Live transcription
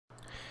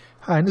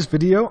Hi, in this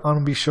video, I'm going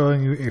to be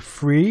showing you a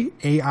free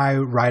AI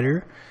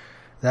writer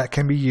that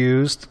can be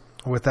used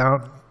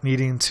without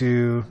needing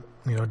to,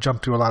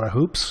 jump through a lot of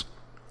hoops.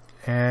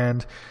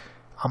 And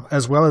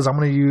as well as I'm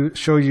going to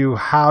show you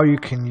how you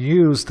can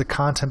use the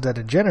content that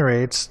it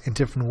generates in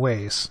different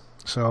ways.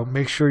 So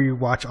make sure you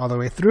watch all the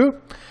way through.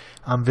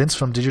 I'm Vince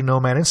from Digital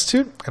Nomad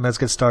Institute, and let's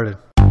get started.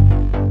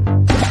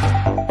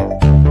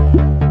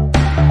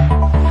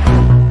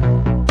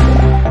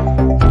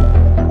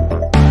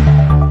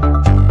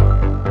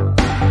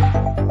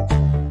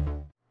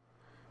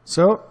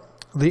 So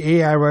the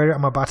AI writer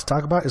I'm about to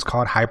talk about is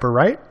called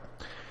HyperWrite,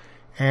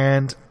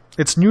 and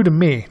it's new to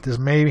me. This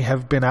may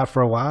have been out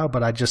for a while,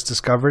 but I just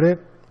discovered it,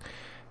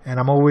 and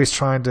I'm always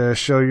trying to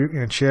show you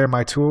and share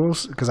my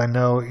tools because I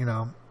know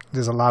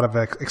there's a lot of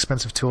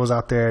expensive tools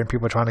out there and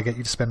people are trying to get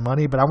you to spend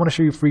money, but I want to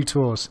show you free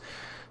tools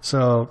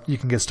so you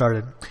can get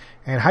started.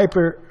 And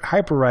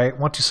HyperWrite,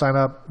 once you sign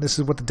up, this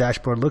is what the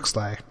dashboard looks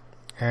like,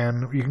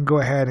 and you can go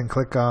ahead and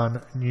click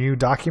on New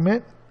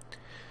Document.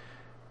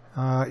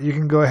 You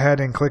can go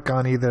ahead and click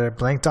on either a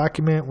blank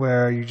document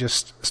where you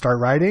just start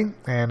writing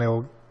and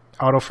it'll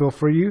autofill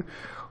for you,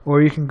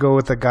 or you can go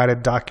with a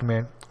guided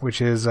document,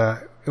 which is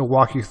it'll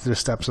walk you through the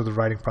steps of the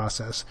writing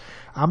process.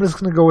 I'm just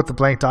going to go with the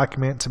blank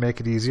document to make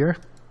it easier.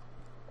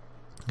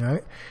 All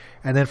right,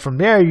 and then from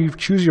there you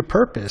choose your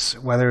purpose,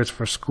 whether it's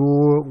for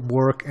school,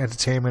 work,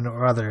 entertainment,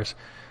 or others.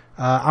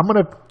 I'm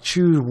going to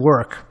choose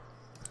work.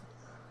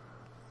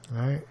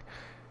 All right.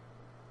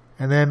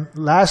 And then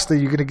lastly,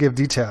 you're going to give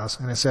details.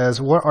 And it says,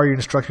 what are your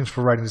instructions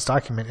for writing this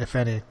document, if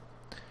any?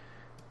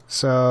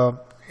 So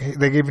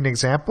they give you an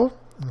example.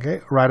 Okay,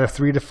 write a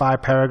 3 to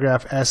 5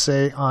 paragraph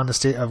essay on the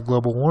state of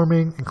global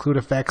warming, include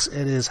effects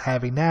it is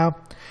having now,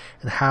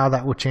 and how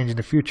that will change in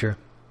the future.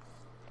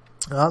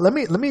 Let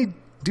me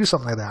do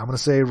something like that. I'm going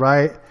to say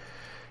write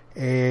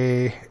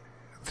a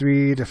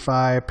 3 to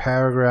 5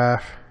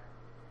 paragraph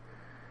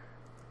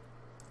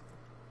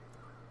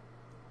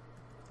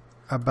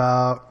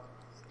about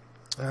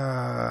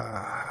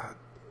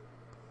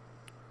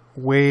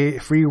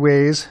free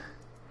ways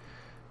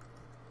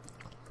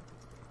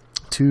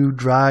to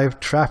drive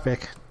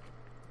traffic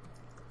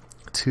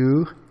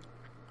to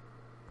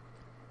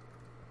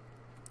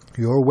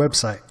your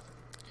website.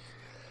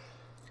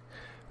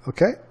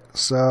 Okay,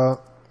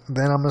 so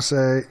then I'm going to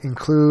say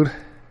include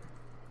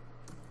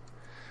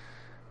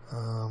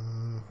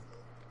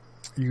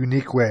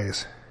unique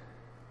ways.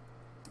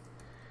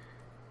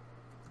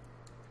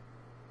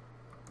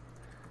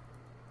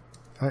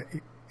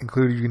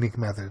 Include unique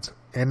methods.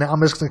 And now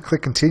I'm just going to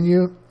click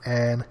continue,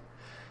 and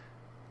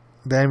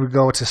then we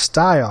go to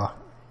style.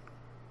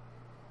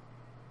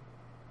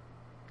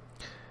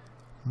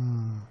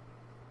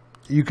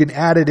 You can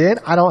add it in.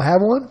 I don't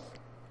have one,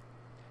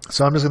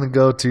 so I'm just going to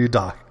go to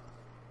doc.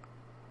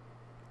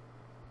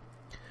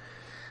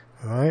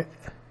 All right.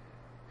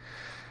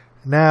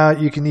 Now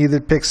you can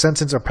either pick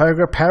sentence or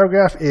paragraph.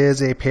 Paragraph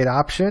is a paid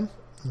option.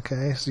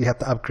 Okay, so you have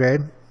to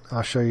upgrade.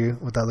 I'll show you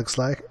what that looks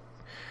like.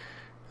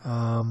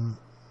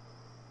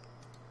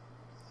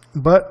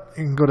 But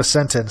you can go to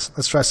sentence.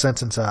 Let's try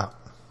sentence out.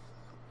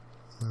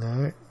 All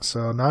right.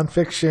 So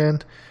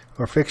nonfiction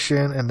or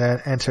fiction, and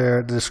then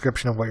enter the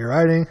description of what you're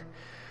writing.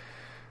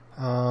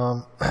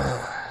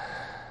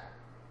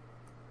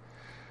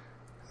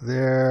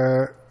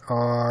 There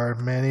are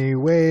many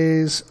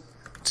ways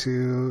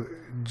to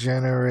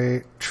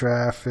generate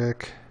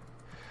traffic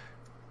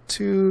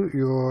to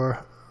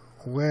your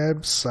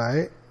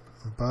website,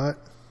 but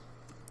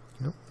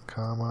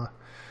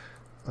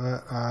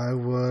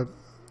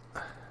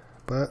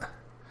but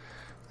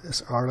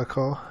this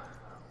article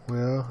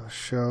will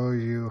show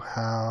you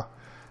how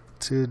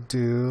to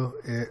do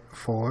it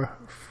for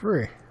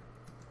free.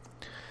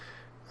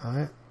 All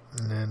right,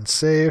 and then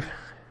save.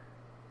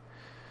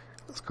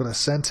 Let's go to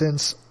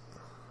sentence.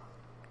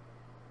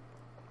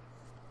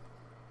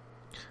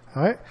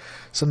 All right,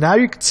 so now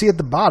you can see at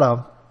the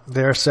bottom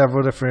there are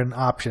several different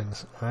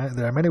options. All right,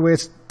 there are many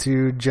ways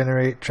to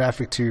generate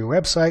traffic to your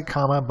website,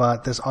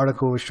 but this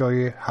article will show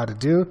you how to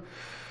do.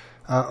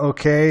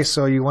 Okay,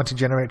 so you want to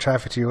generate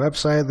traffic to your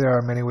website. There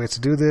are many ways to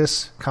do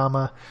this,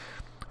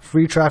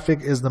 free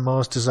traffic is the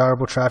most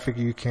desirable traffic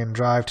you can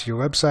drive to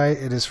your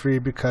website. It is free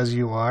because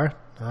you are.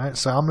 All right,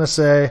 so I'm going to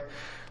say,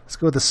 let's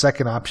go with the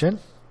second option.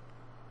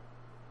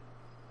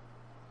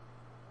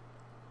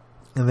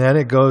 And then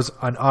it goes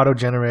and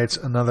auto-generates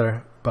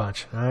another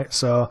bunch. All right,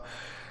 so,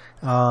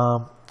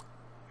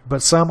 but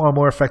some are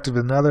more effective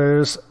than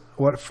others.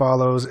 What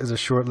follows is a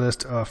short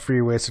list of free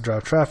ways to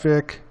drive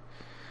traffic.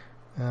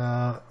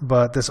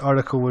 But this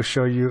article will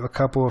show you a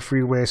couple of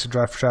free ways to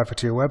drive traffic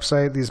to your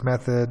website. These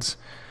methods,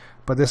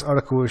 but this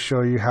article will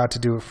show you how to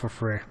do it for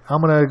free.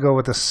 I'm going to go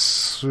with the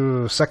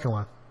second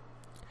one.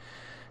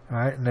 All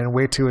right, and then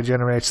wait till it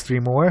generates 3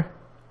 more.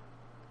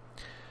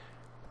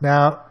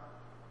 Now,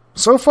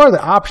 so far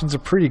the options are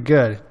pretty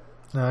good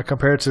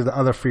compared to the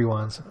other free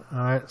ones. All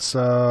right,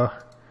 so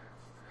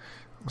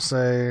I'll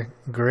say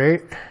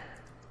great.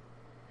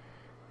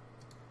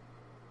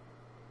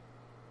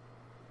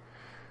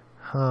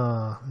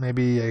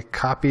 Maybe a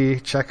copy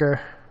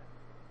checker.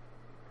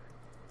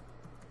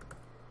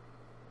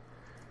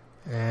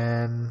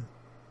 and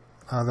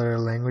other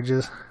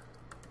languages.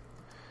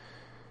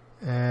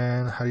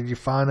 And how did you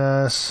find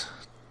us?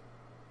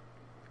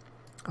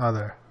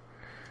 Other.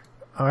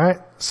 Alright,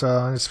 so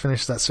let's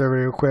finish that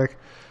survey real quick.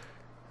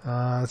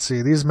 Let's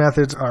see. These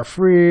methods are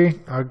free,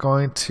 aren't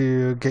going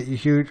to get you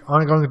huge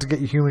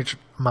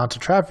amounts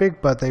of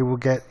traffic, but they will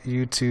get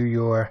you to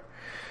your.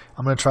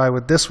 I'm going to try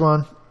with this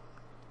one.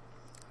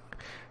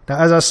 Now,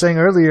 as I was saying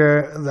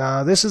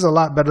earlier, this is a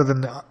lot better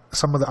than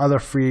some of the other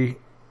free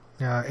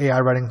AI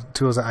writing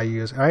tools that I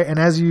use. All right, and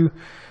as you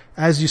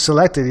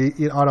select it,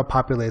 it auto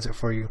populates it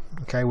for you.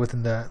 Okay,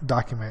 within the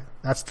document.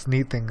 That's the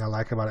neat thing I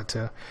like about it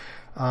too.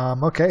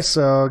 Okay,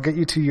 so get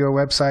you to your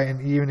website,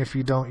 and even if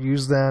you don't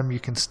use them, you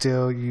can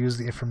still use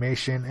the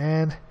information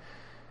and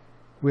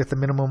with a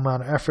minimum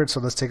amount of effort. So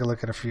let's take a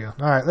look at a few.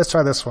 All right, let's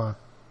try this one.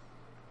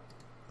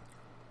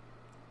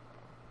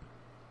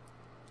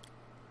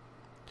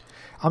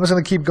 I'm just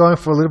going to keep going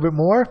for a little bit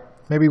more,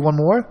 maybe one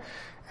more,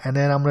 and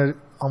then I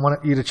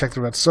want you to check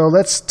the rest. So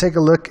let's take a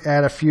look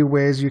at a few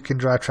ways you can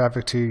drive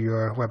traffic to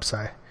your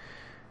website.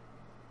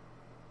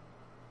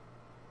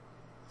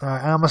 All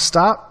right, I'm going to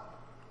stop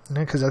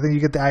because I think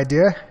you get the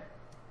idea.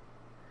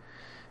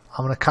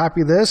 I'm going to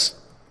copy this.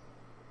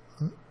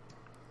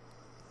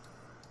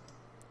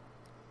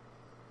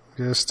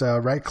 Just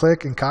right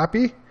click and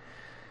copy.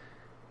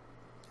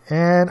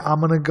 And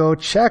I'm going to go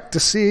check to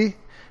see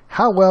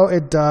how well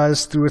it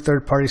does through a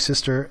third-party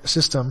sister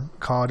system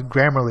called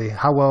Grammarly.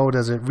 How well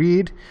does it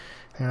read,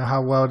 and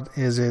how well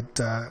is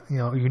it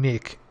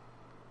unique?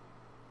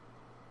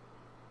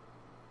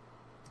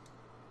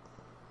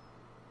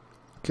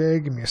 Okay,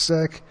 give me a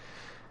sec.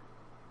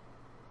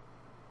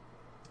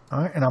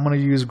 All right, and I'm going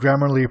to use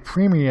Grammarly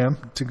Premium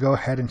to go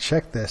ahead and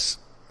check this,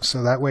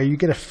 so that way you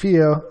get a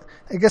feel,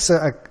 I guess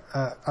a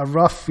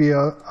rough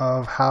feel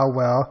of how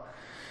well,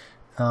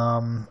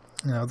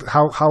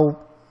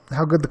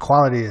 how good the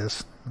quality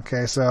is.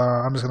 Okay, so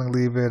I'm just going to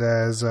leave it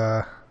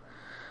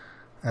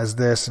as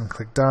this and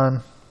click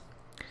done.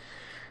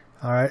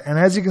 All right, and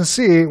as you can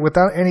see,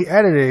 without any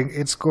editing,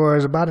 it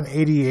scores about an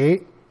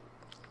 88.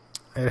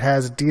 It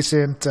has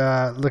decent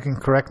looking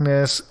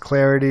correctness,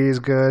 clarity is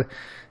good.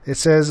 It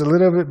says a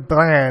little bit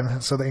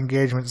bland, so the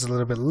engagement is a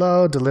little bit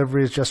low,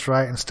 delivery is just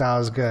right, and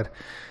style is good.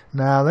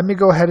 Now let me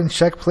go ahead and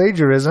check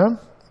plagiarism,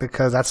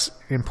 because that's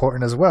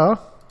important as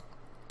well.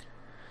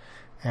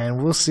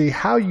 And we'll see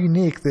how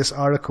unique this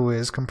article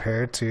is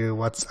compared to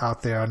what's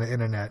out there on the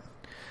internet.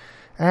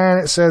 And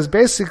it says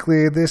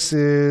basically this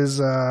is,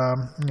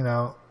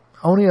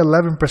 only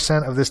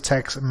 11% of this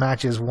text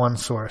matches one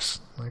source.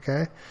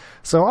 Okay,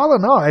 so all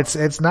in all,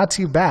 it's not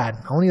too bad.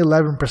 Only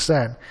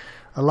 11%.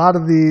 A lot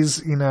of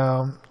these,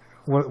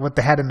 what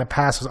they had in the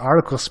past was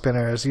article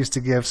spinners used to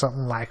give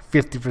something like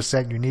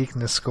 50%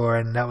 uniqueness score,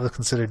 and that was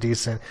considered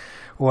decent.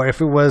 Or if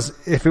it was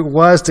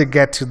to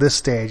get to this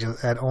stage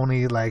at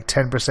only like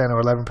 10%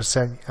 or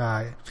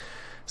 11%,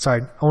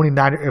 only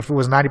 90. If it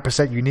was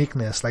 90%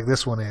 uniqueness, like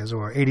this one is,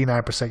 or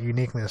 89%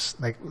 uniqueness,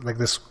 like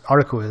this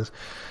article is,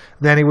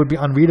 then it would be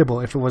unreadable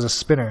if it was a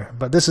spinner.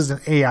 But this is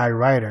an AI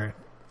writer,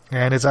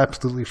 and it's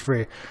absolutely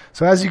free.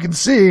 So as you can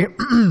see,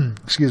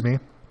 excuse me.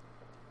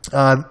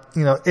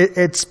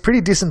 It's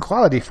pretty decent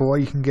quality for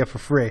what you can get for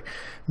free.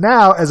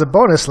 Now, as a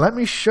bonus, let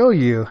me show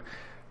you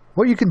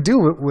what you can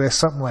do with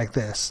something like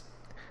this.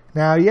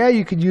 Now, yeah,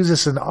 you could use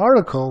this in an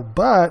article,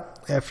 but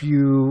if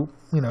you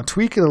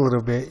tweak it a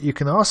little bit, you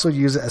can also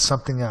use it as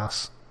something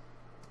else.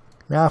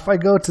 Now, if I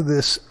go to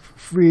this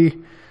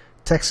free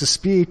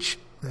text-to-speech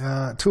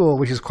tool,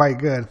 which is quite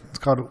good, it's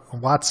called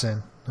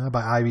Watson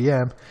by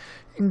IBM.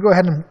 You can go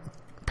ahead and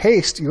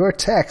paste your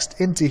text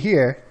into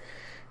here.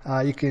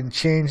 You can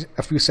change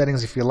a few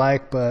settings if you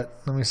like, but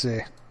let me see.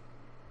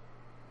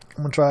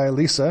 I'm going to try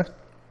Lisa.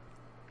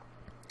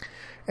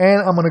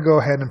 And I'm going to go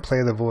ahead and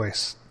play the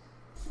voice.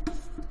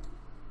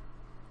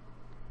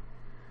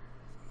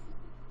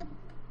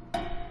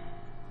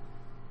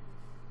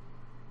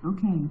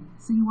 Okay,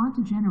 so you want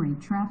to generate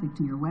traffic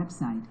to your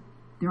website.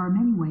 There are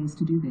many ways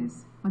to do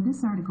this, but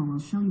this article will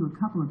show you a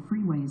couple of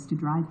free ways to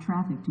drive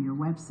traffic to your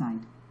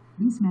website.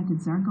 These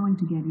methods aren't going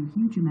to get you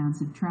huge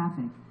amounts of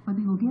traffic, but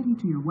they will get you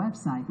to your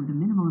website with a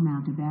minimal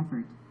amount of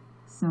effort.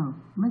 So,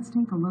 let's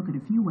take a look at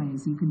a few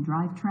ways you can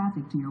drive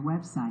traffic to your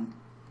website.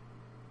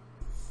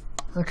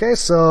 Okay,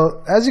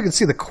 so as you can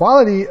see, the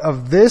quality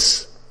of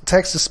this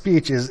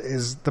text-to-speech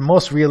is the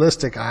most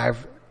realistic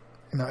I've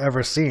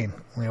ever seen.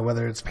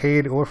 Whether it's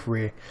paid or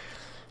free.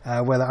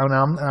 Whether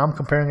I'm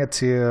comparing it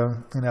to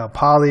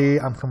Poly,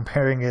 I'm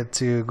comparing it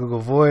to Google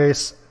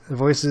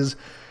Voices.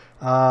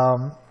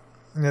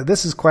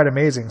 This is quite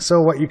amazing. So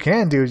what you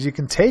can do is you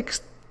can take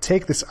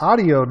this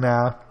audio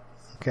now,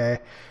 okay,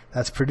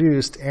 that's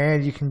produced,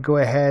 and you can go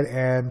ahead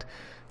and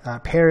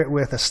pair it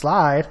with a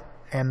slide,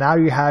 and now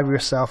you have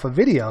yourself a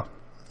video.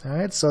 All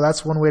right, so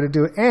that's one way to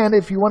do it. And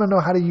if you want to know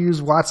how to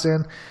use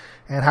Watson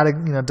and how to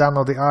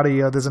download the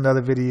audio, there's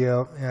another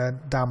video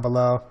down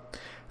below,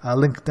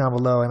 link down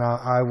below, and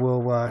I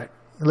will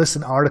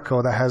listen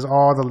article that has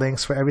all the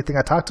links for everything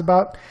I talked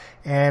about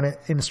and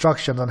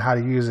instructions on how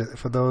to use it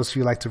for those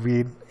who like to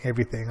read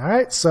everything. All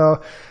right.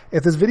 So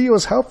if this video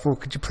was helpful,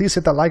 could you please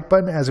hit that like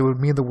button, as it would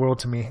mean the world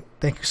to me.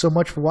 Thank you so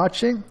much for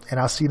watching, and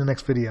I'll see you in the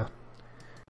next video.